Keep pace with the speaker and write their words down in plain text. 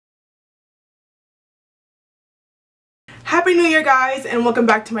Happy New Year, guys, and welcome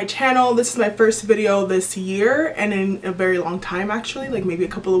back to my channel. This is my first video this year and in a very long time, actually, like maybe a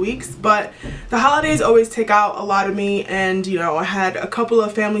couple of weeks, but the holidays always take out a lot of me, and you know, I had a couple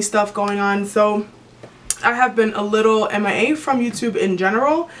of family stuff going on, so I have been a little MIA from YouTube in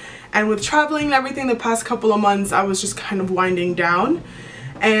general, and with traveling and everything the past couple of months, I was just kind of winding down,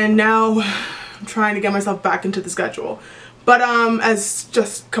 and now I'm trying to get myself back into the schedule. But as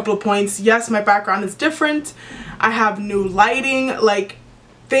just a couple of points, yes, my background is different. I have new lighting, like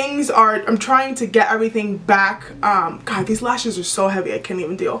things are, I'm trying to get everything back. God, these lashes are so heavy, I can't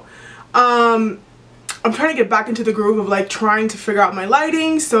even deal. I'm trying to get back into the groove of like trying to figure out my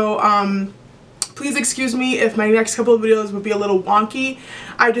lighting, so please excuse me if my next couple of videos would be a little wonky.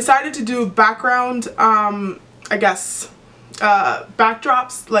 I decided to do background, I guess,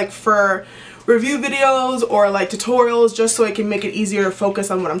 backdrops like for review videos or like tutorials, just so I can make it easier to focus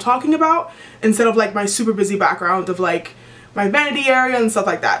on what I'm talking about instead of like my super busy background of like my vanity area and stuff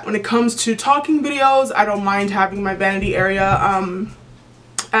like that. When it comes to talking videos, I don't mind having my vanity area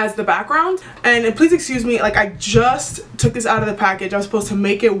as the background. And please excuse me, like I just took this out of the package. I was supposed to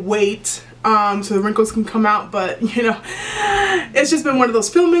make it wait so the wrinkles can come out, but you know, it's just been one of those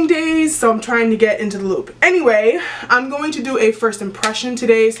filming days, so I'm trying to get into the loop. Anyway, I'm going to do a first impression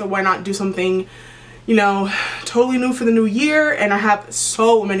today, so why not do something, you know, totally new for the new year. And I have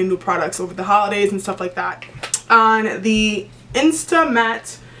so many new products over the holidays and stuff like that. On the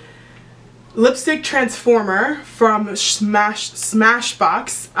Insta-Matte lipstick transformer from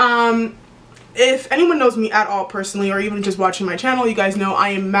Smashbox. If anyone knows me at all personally, or even just watching my channel, you guys know I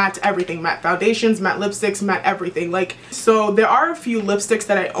am matte everything. Matte foundations, matte lipsticks, matte everything. Like, so there are a few lipsticks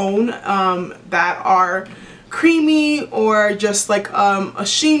that I own that are creamy or just like a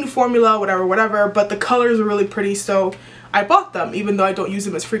sheen formula, whatever, but the colors are really pretty, so I bought them even though I don't use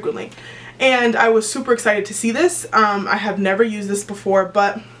them as frequently. And I was super excited to see this. I have never used this before,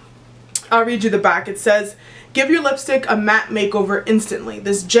 but I'll read you the back. It says, "Give your lipstick a matte makeover instantly.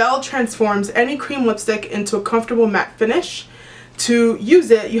 This gel transforms any cream lipstick into a comfortable matte finish. To use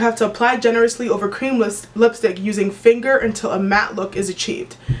it, you have to apply generously over cream lipstick using finger until a matte look is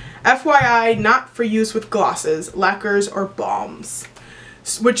achieved. FYI, not for use with glosses, lacquers, or balms."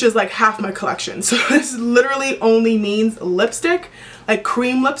 Which is like half my collection. So this literally only means lipstick, like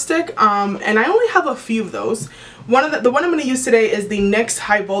cream lipstick, and I only have a few of those. The one I'm going to use today is the NYX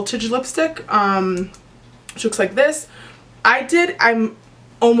High Voltage lipstick, which looks like this. I'm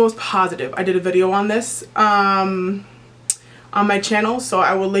almost positive I did a video on this on my channel, so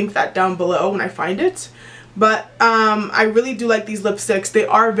I will link that down below when I find it. But I really do like these lipsticks. They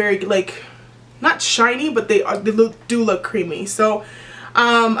are very, like, not shiny, but they do look creamy. So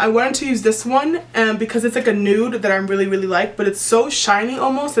I wanted to use this one because it's like a nude that I really like, but it's so shiny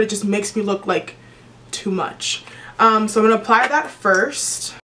almost that it just makes me look like too much. So I'm going to apply that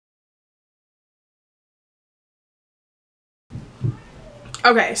first.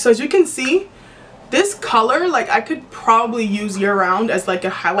 Okay, so as you can see, this color, like, I could probably use year round as like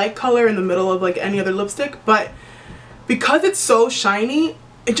a highlight color in the middle of like any other lipstick, but because it's so shiny,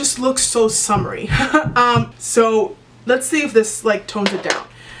 it just looks so summery. So let's see if this like tones it down.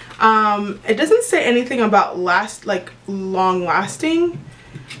 It doesn't say anything about long lasting.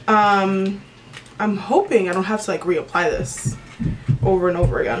 I'm hoping I don't have to like reapply this over and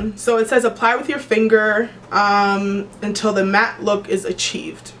over again. So it says apply with your finger until the matte look is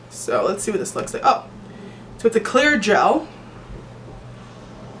achieved. So let's see what this looks like. Oh, so it's a clear gel,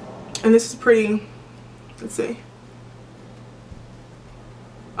 and this is pretty. Let's see.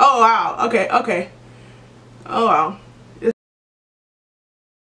 Oh wow, okay, oh wow,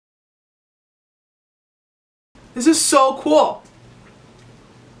 this is so cool.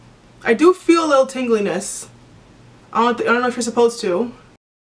 I do feel a little tingliness. I don't know if you're supposed to.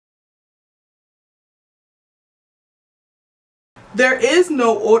 There is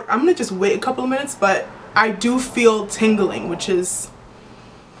no order. I'm gonna just wait a couple of minutes, but I do feel tingling, which is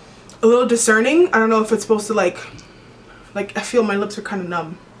a little discerning. I don't know if it's supposed to like I feel my lips are kind of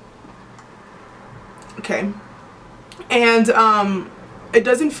numb. Okay. And it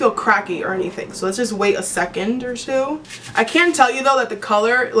doesn't feel cracky or anything, so let's just wait a second or two. I can tell you though that the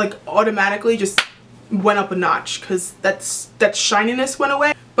color like automatically just went up a notch because that shininess went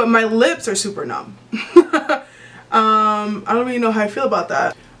away, but my lips are super numb. I don't really know how I feel about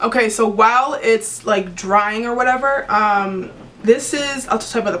that. Okay, so while it's like drying or whatever, this is, I'll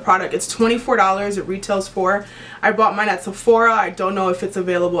just talk about the product. It's $24. It retails for. I bought mine at Sephora. I don't know if it's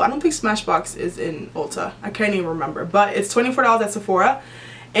available. I don't think Smashbox is in Ulta. I can't even remember, but it's $24 at Sephora,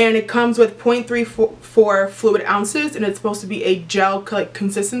 and it comes with 0.34 fluid ounces, and it's supposed to be a gel like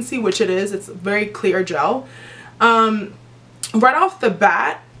consistency, which it is. It's a very clear gel. right off the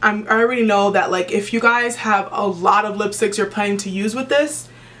bat, I already know that like if you guys have a lot of lipsticks you're planning to use with this,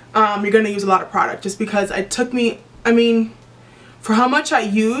 you're gonna use a lot of product, just because it took me, I mean, for how much I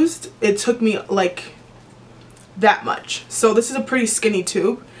used, it took me like that much. So this is a pretty skinny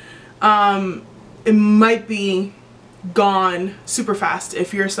tube. It might be gone super fast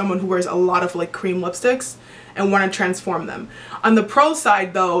if you're someone who wears a lot of like cream lipsticks and want to transform them. On the pro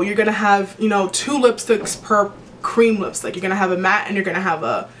side though, you're gonna have, you know, 2 lipsticks per cream lipstick. You're gonna have a matte and you're gonna have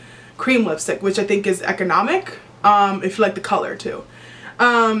a cream lipstick, which I think is economic if you like the color too.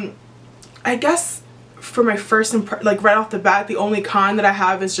 I guess for my first like right off the bat, the only con that I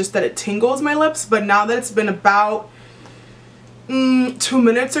have is just that it tingles my lips, but now that it's been about 2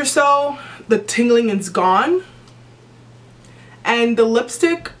 minutes or so, the tingling is gone, and the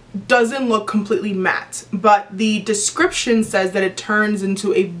lipstick doesn't look completely matte, but the description says that it turns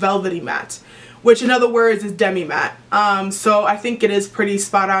into a velvety matte, which in other words is demi matte. So I think it is pretty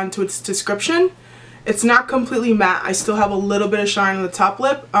spot on to its description. It's not completely matte. I still have a little bit of shine on the top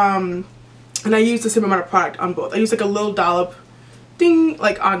lip, and I use the same amount of product on both. I use like a little dollop ding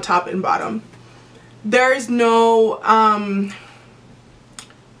like on top and bottom. There's no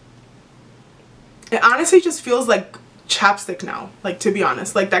it honestly just feels like chapstick now, like, to be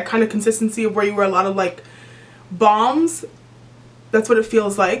honest, like that kind of consistency of where you wear a lot of like balms. That's what it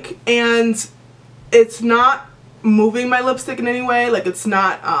feels like, and it's not moving my lipstick in any way, like it's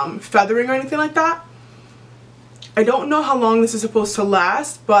not feathering or anything like that. I don't know how long this is supposed to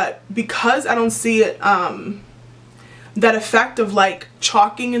last, but because I don't see it that effect of like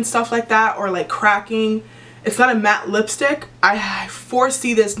chalking and stuff like that, or like cracking, it's not a matte lipstick, I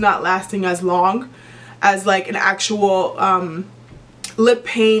foresee this not lasting as long as like an actual lip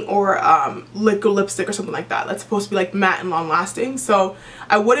paint or liquid lipstick or something like that. That's supposed to be like matte and long lasting. So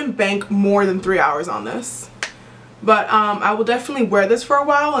I wouldn't bank more than 3 hours on this. But I will definitely wear this for a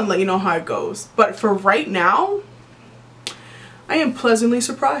while and let you know how it goes. But for right now, I am pleasantly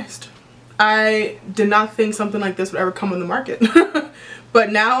surprised. I did not think something like this would ever come on the market.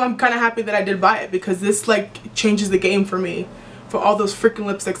 But now I'm kind of happy that I did buy it, because this like changes the game for me for all those freaking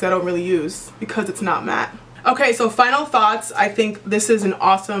lipsticks that I don't really use because it's not matte. Okay, so final thoughts. I think this is an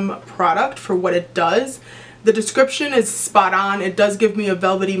awesome product for what it does. The description is spot on. It does give me a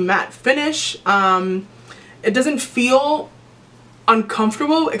velvety matte finish. It doesn't feel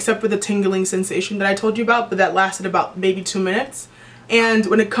uncomfortable except for the tingling sensation that I told you about, but that lasted about maybe 2 minutes. And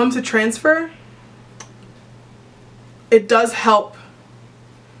when it comes to transfer, it does help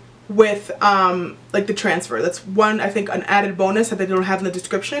with like the transfer. That's one, I think, an added bonus that they don't have in the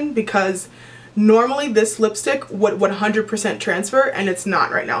description, because normally this lipstick would 100% transfer, and it's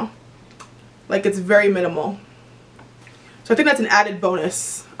not right now. Like, it's very minimal. So I think that's an added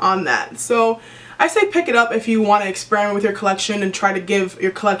bonus on that. So I say pick it up if you want to experiment with your collection and try to give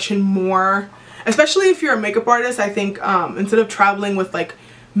your collection more, especially if you're a makeup artist. I think instead of traveling with like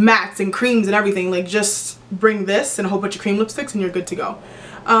mattes and creams and everything, like just bring this and a whole bunch of cream lipsticks and you're good to go.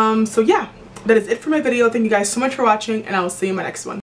 So yeah, that is it for my video. Thank you guys so much for watching, and I will see you in my next one.